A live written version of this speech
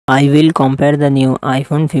I will compare the new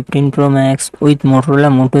iPhone 15 Pro Max with Motorola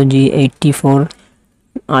Moto G84.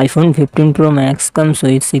 iPhone 15 Pro Max comes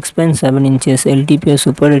with 6.7 inches LTPO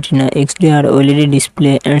Super Retina XDR OLED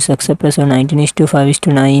display and success ratio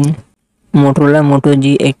 19:5:9. Motorola Moto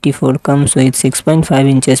G84 comes with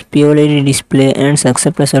 6.5 inches POLED display and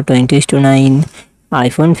success ratio 20:9.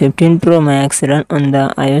 iPhone 15 Pro Max run on the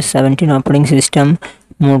iOS 17 operating system.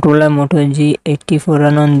 Motorola Moto G84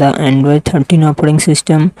 run on the Android 13 operating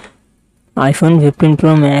system. iPhone 15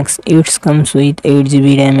 Pro Max it comes with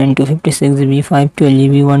 8GB RAM and 256GB,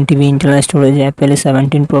 512GB, 1TB internal storage, Apple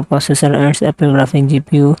 17 Pro processor and Apple graphic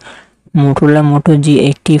GPU. Motorola Moto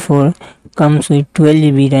G84 comes with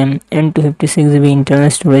 12GB RAM and 256GB internal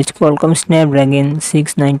storage, Qualcomm Snapdragon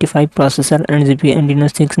 695 processor and GPU Adreno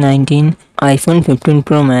 619. iPhone 15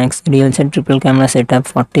 Pro Max real set triple camera setup,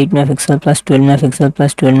 48MP plus 12MP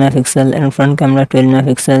plus 12MP and front camera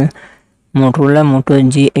 12MP. Motorola Moto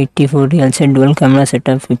G84 real set dual camera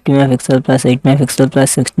setup, 50MP plus 8MP plus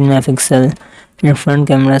 16MP and front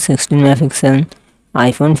camera 16MP.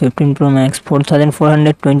 iPhone 15 Pro Max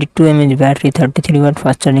 4422 mAh battery, 33W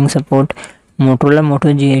fast charging support. Motorola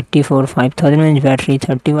Moto G84 5000 mAh battery,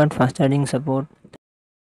 30W fast charging support.